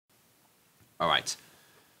Alright.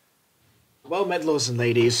 Well met, lords and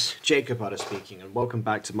ladies, Jacob Otter speaking, and welcome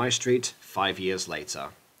back to MyStreet 5 years later.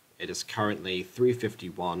 It is currently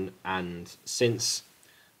 3:51, and since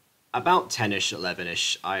about 10ish,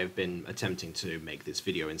 11ish, I've been attempting to make this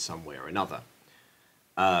video in some way or another.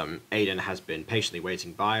 Aiden has been patiently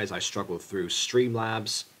waiting by as I struggle through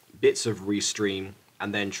Streamlabs, bits of Restream,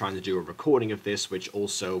 and then trying to do a recording of this, which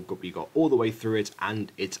also we got all the way through it,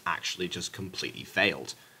 and it's actually just completely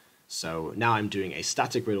failed. So now I'm doing a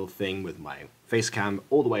static riddle thing with my face cam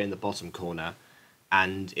all the way in the bottom corner,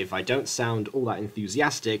 and if I don't sound all that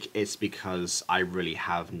enthusiastic, it's because I really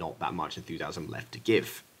have not that much enthusiasm left to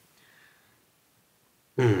give.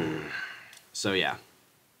 So yeah.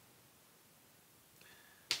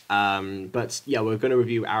 But yeah, we're going to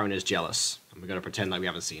review Aaron is Jealous, and we're going to pretend like we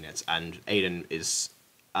haven't seen it, and Aiden is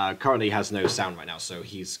currently has no sound right now, so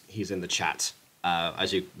he's in the chat,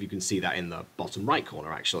 as you can see that in the bottom right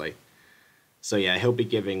corner, actually. So yeah, he'll be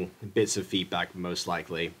giving bits of feedback, most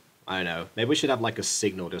likely. I don't know, maybe we should have like a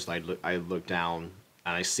signal, just like I look down,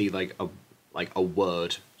 and I see like a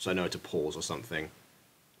word, so I know to pause or something.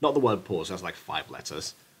 Not the word pause, that's like 5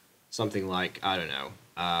 letters. Something like, I don't know,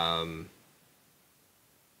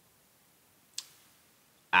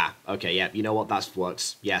 okay, yeah, you know what, that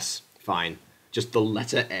works. Yes, fine. Just the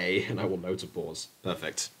letter A, and I will know to pause.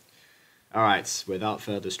 Perfect. Alright, without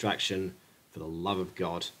further distraction, for the love of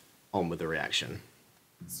God, on with the reaction.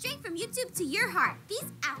 Straight from YouTube to your heart, these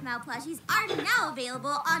AFMAL plushies are now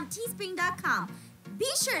available on teespring.com. Be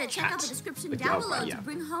sure to check out the description down below to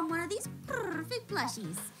bring home one of these perfect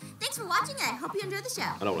plushies. Thanks for watching, and I hope you enjoy the show.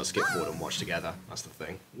 I don't want to skip forward and watch together, that's the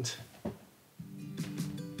thing.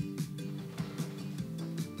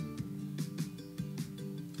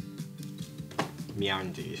 Meow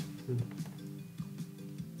indeed.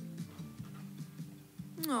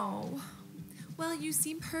 Oh, well, you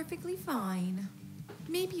seem perfectly fine.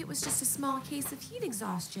 Maybe it was just a small case of heat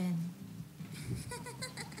exhaustion.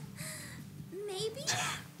 Maybe?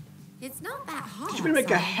 It's not that hot. Did you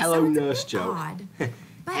make a hello nurse joke? Odd,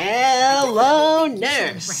 hello nurse!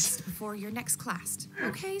 nurse! Before your next class,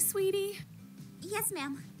 okay, sweetie? Yes,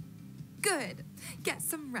 ma'am. Good. Get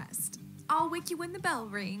some rest. I'll wake you when the bell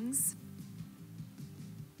rings.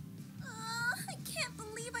 I can't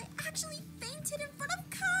believe I actually fainted in front of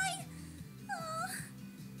Kai.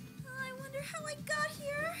 I wonder how I got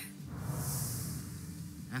here.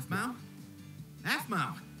 Aphmau?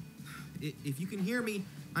 Aphmau! If you can hear me,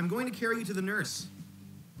 I'm going to carry you to the nurse.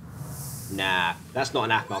 Nah, that's not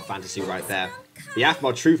an Aphmau fantasy right there. The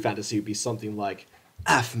Aphmau true fantasy would be something like,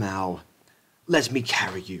 Aphmau, let me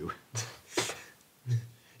carry you.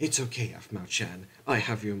 It's okay, Aphmau-chan. I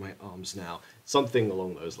have you in my arms now. Something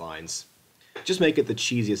along those lines. Just make it the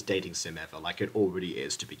cheesiest dating sim ever, like it already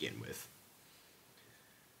is to begin with.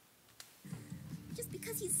 Just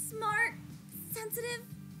because he's smart, sensitive,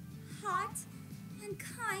 hot, and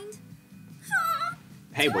kind.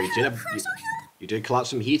 Hey, well, you did collapse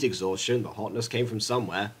some heat exhaustion. The hotness came from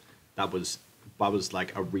somewhere. That was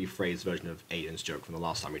like a rephrased version of Aiden's joke from the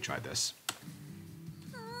last time we tried this.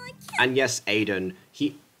 And yes, Aiden,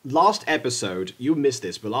 last episode, you missed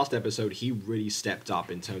this, but last episode he really stepped up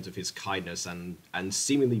in terms of his kindness and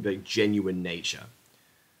seemingly very genuine nature.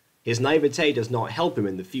 His naivete does not help him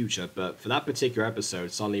in the future, but for that particular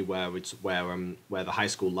episode, suddenly where the high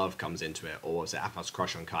school love comes into it, or was it Aphmau's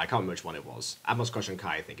crush on Kai? I can't remember which one it was. Aphmau's crush on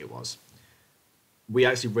Kai, I think it was. We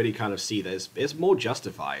actually really kind of see that it's more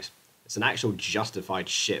justified. It's an actual justified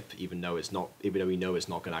ship, even though we know it's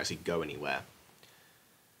not going to actually go anywhere.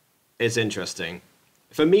 It's interesting.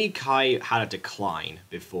 For me, Kai had a decline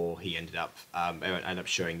before he ended up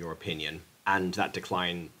showing your opinion, and that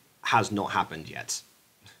decline has not happened yet.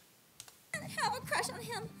 I have a crush on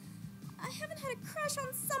him. I haven't had a crush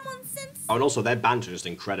on someone since... Oh, and also, their banter is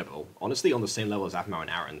incredible. Honestly, on the same level as Aphmau and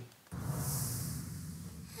Aaron.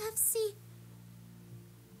 FC...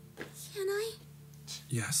 Can I?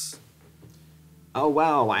 Yes. Oh,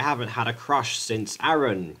 wow, I haven't had a crush since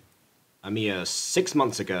Aaron. A mere 6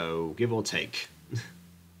 months ago, give or take.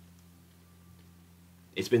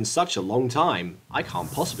 It's been such a long time. I can't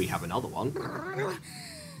possibly have another one.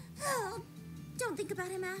 Oh, don't think about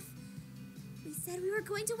him, Aph. We said we were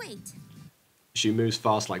going to wait. She moves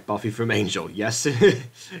fast like Buffy from Angel. Yes,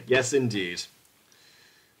 yes, indeed.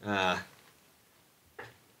 I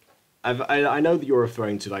know that you're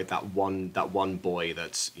referring to like that one boy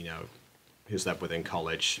that's, you know, who slept with in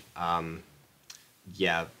college.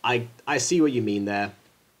 Yeah, I see what you mean there.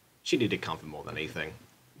 She needed comfort more than anything.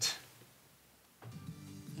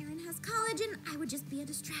 Aaron has college, and I would just be a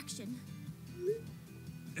distraction.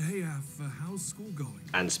 Hey, how's school going?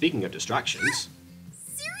 And speaking of distractions...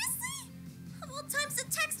 Seriously?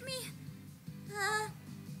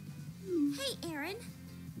 Hey, Aaron.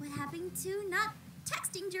 What happened to not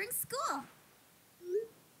texting during school?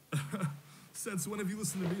 Since when have you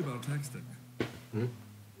listened to me about texting?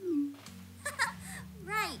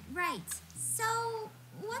 Right. So,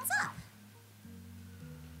 what's up?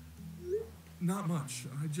 Not much.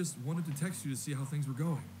 I just wanted to text you to see how things were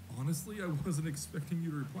going. Honestly, I wasn't expecting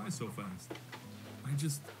you to reply so fast. I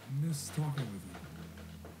just miss talking with you.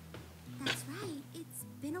 That's right. It's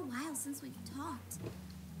been a while since we've talked.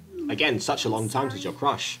 Again, such a long time Sorry. since your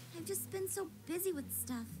crush. I've just been so busy with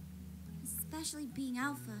stuff. Especially being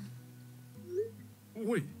Alpha.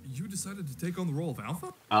 Wait, you decided to take on the role of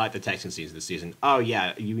Alpha? I like the texting scenes this season. Oh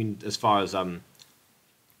yeah, you mean as far as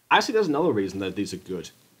actually there's another reason that these are good.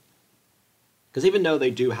 Because even though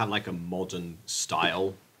they do have like a modern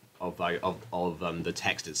style of the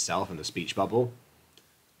text itself and the speech bubble,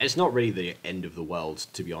 it's not really the end of the world,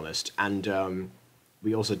 to be honest. And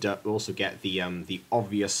we also get the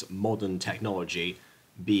obvious modern technology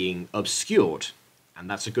being obscured, and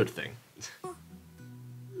that's a good thing.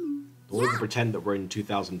 The more we can pretend that we're in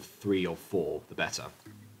 2003 or 4, the better.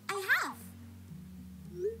 I have.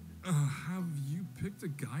 Have you picked a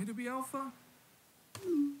guy to be Alpha?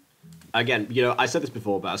 Again, I said this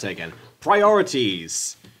before, but I'll say it again.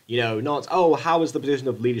 Priorities! Not, oh, how is the position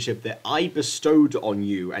of leadership that I bestowed on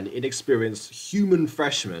you, an inexperienced human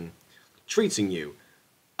freshman, treating you?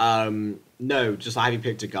 No, just have you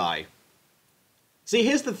picked a guy. See,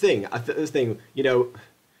 here's the thing.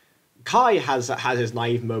 Kai has his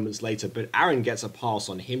naive moments later, but Aaron gets a pass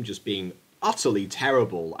on him just being utterly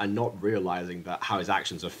terrible and not realizing how his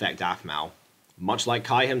actions affect Aphmau. Much like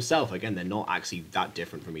Kai himself, again, they're not actually that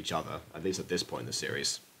different from each other, at least at this point in the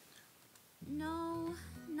series. No,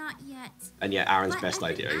 not yet. And yeah, Aaron's But best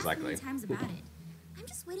I've been idea, asked exactly. many times about it. I'm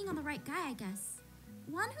just waiting on the right guy, I guess.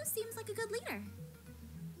 One who seems like a good leader.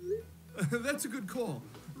 That's a good call.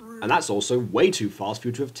 And that's also way too fast for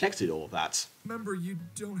you to have texted all of that. Remember, you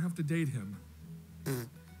don't have to date him.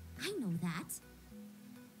 I know that.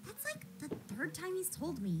 That's like the third time he's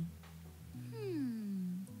told me.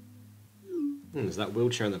 Is that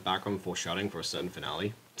wheelchair in the background foreshadowing for a certain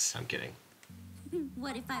finale? I'm kidding.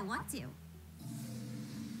 What if I want to?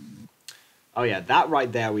 Oh yeah, that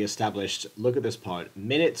right there we established. Look at this part.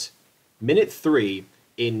 Minute 3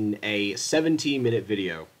 in a 17-minute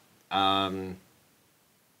video. And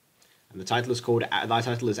the title is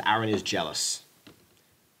Aaron is Jealous.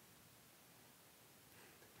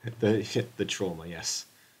 The trauma, yes.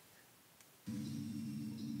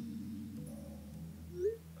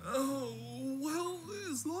 Oh, well,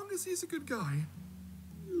 as long as he's a good guy.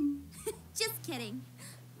 Just kidding.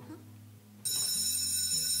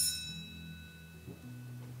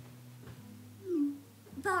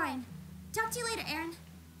 Boring. Talk to you later, Aaron.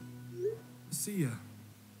 See ya.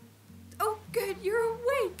 Oh, good, you're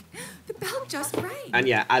awake. The bell just rang. And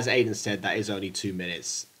yeah, as Aiden said, that is only 2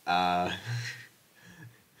 minutes.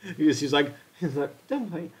 He's like,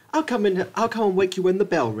 don't worry, I'll come and wake you when the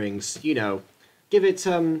bell rings. Give it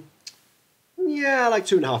yeah, like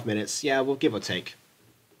 2.5 minutes. Yeah, we'll give or take.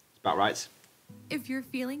 About right. If you're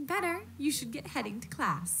feeling better, you should get heading to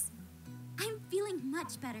class. I'm feeling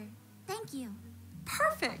much better. Thank you.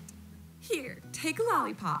 Perfect. Here, take a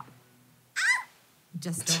lollipop.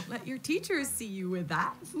 Just don't let your teachers see you with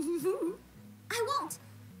that. I won't.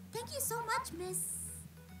 Thank you so much, Miss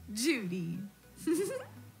Judy.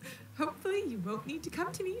 Hopefully you won't need to come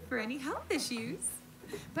to me for any health issues.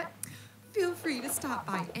 But feel free to stop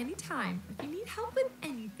by anytime if you need help with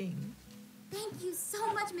anything. Thank you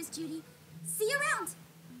so much, Miss Judy. See you around.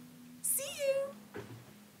 See you.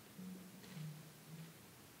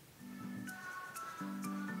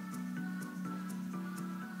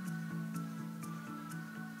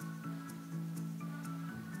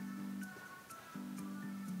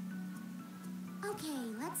 Okay,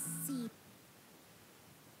 let's see.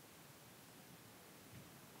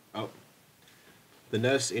 Oh. The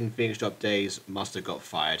nurse in Phoenix Drop Days must have got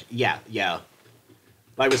fired. Yeah.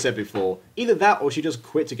 Like we said before, either that or she just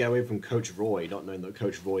quit to get away from Coach Roy, not knowing that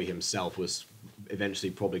Coach Roy himself was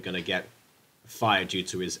eventually probably going to get fired due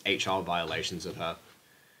to his HR violations of her.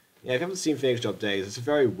 Yeah, if you haven't seen Phoenix Drop Days, it's a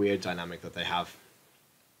very weird dynamic that they have.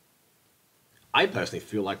 I personally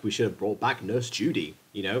feel like we should have brought back Nurse Judy,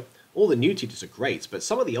 All the new teachers are great, but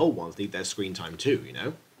some of the old ones need their screen time too,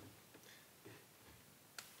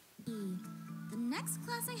 The next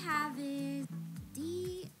class I have is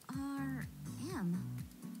DRM.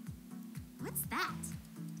 What's that?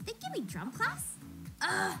 Did they give me drum class?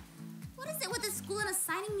 Ugh. What is it with the school and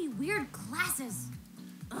assigning me weird classes?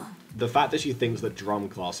 Ugh. The fact that she thinks that drum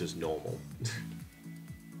class is normal.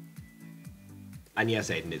 And yes,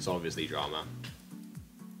 Aiden, it's obviously drama.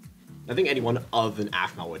 I think anyone other than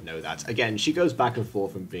Aphmau would know that. Again, she goes back and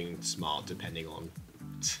forth from being smart depending on...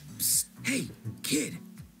 Psst. Hey, kid.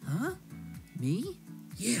 Huh? Me?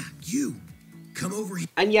 Yeah, you. Come over here.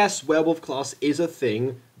 And yes, werewolf class is a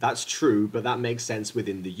thing, that's true, but that makes sense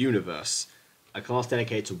within the universe. A class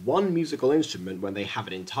dedicated to one musical instrument when they have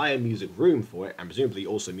an entire music room for it, and presumably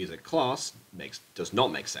also music class, does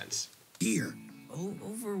not make sense. Here. Oh,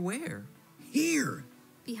 over where? Here.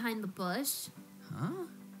 Behind the bush? Huh?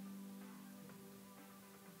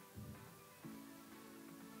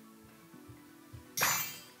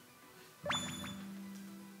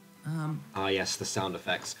 Ah yes, the sound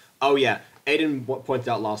effects. Oh yeah, Aiden pointed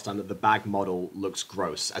out last time that the bag model looks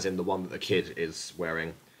gross, as in the one that the kid is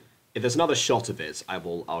wearing. If there's another shot of it,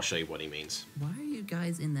 I'll show you what he means. Why are you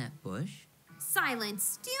guys in that bush?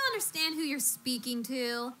 Silence. Do you understand who you're speaking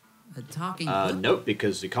to? A talking Nope,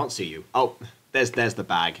 because we can't see you. Oh, there's the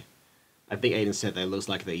bag. I think Aiden said that it looks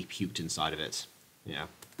like they puked inside of it. Yeah.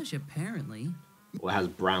 bush, apparently. Well, it has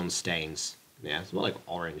brown stains. Yeah, it's more like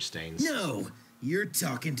orange stains. No, you're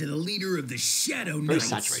talking to the leader of the Shadow Very Knights.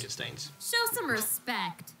 saturated stains. Show some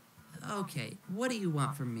respect. Okay, what do you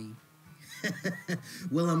want from me?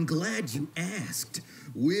 Well, I'm glad you asked.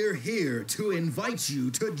 We're here to invite you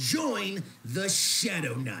to join the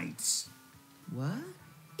Shadow Knights. What?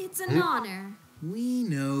 It's an honor. We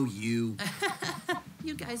know you.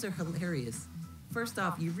 You guys are hilarious. First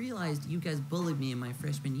off, you realized you guys bullied me in my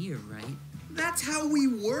freshman year, right? That's how we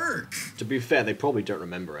work. To be fair, they probably don't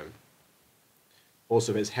remember him.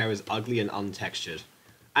 Also, his hair is ugly and untextured.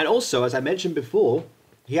 And also, as I mentioned before,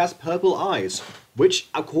 he has purple eyes, which,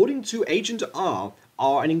 according to Agent R,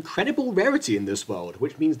 are an incredible rarity in this world,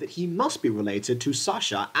 which means that he must be related to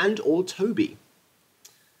Sasha and or Toby.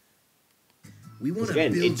 We want to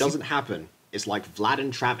Again, build it doesn't happen. It's like Vlad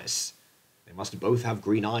and Travis. They must both have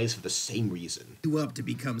green eyes for the same reason. you up to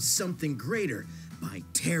become something greater by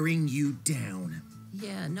tearing you down.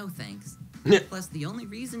 Yeah, no thanks. Plus, the only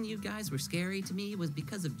reason you guys were scary to me was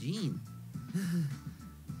because of Gene.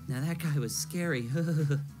 Now, that guy was scary.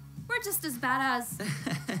 We're just as bad as...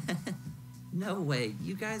 No way.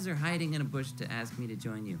 You guys are hiding in a bush to ask me to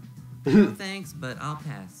join you. No thanks, but I'll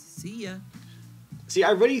pass. See ya. See,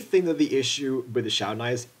 I really think that the issue with the Shadow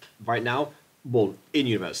Knights right now, well,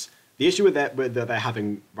 in-universe, the issue that they're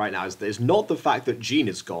having right now is not the fact that Gene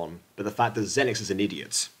is gone, but the fact that Xenix is an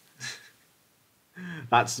idiot.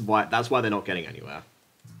 That's why they're not getting anywhere.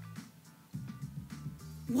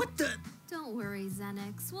 What the? Don't worry,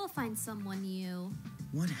 Xenix. We'll find someone new.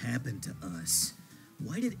 What happened to us?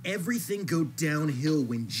 Why did everything go downhill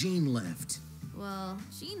when Jean left? Well,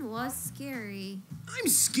 Gene was scary. I'm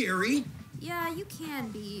scary. Yeah, you can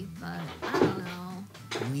be, but I don't know.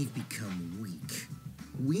 We've become weak.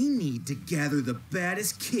 We need to gather the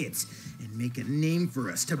baddest kids and make a name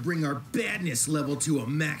for us to bring our badness level to a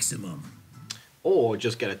maximum. Or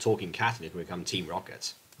just get a talking cat and it can become Team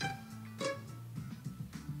Rocket.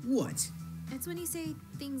 What? It's when you say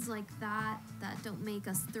things like that don't make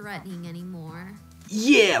us threatening anymore.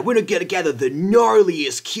 Yeah, we're gonna gather the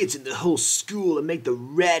gnarliest kids in the whole school and make the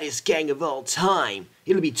raddest gang of all time.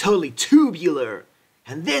 It'll be totally tubular.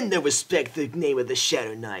 And then they'll respect the name of the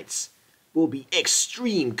Shadow Knights. We'll be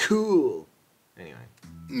extreme cool. Anyway.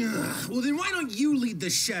 Ugh, well, then why don't you lead the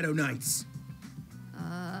Shadow Knights?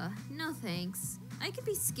 No thanks. I could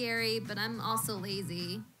be scary, but I'm also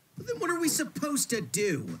lazy. Well, then what are we supposed to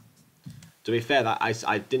do? To be fair, that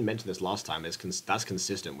I didn't mention this last time. That's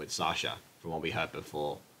consistent with Sasha from what we heard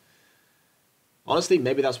before. Honestly,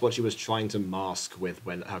 maybe that's what she was trying to mask with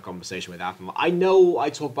when her conversation with Aphmau. I know I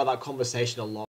talk about that conversation a lot.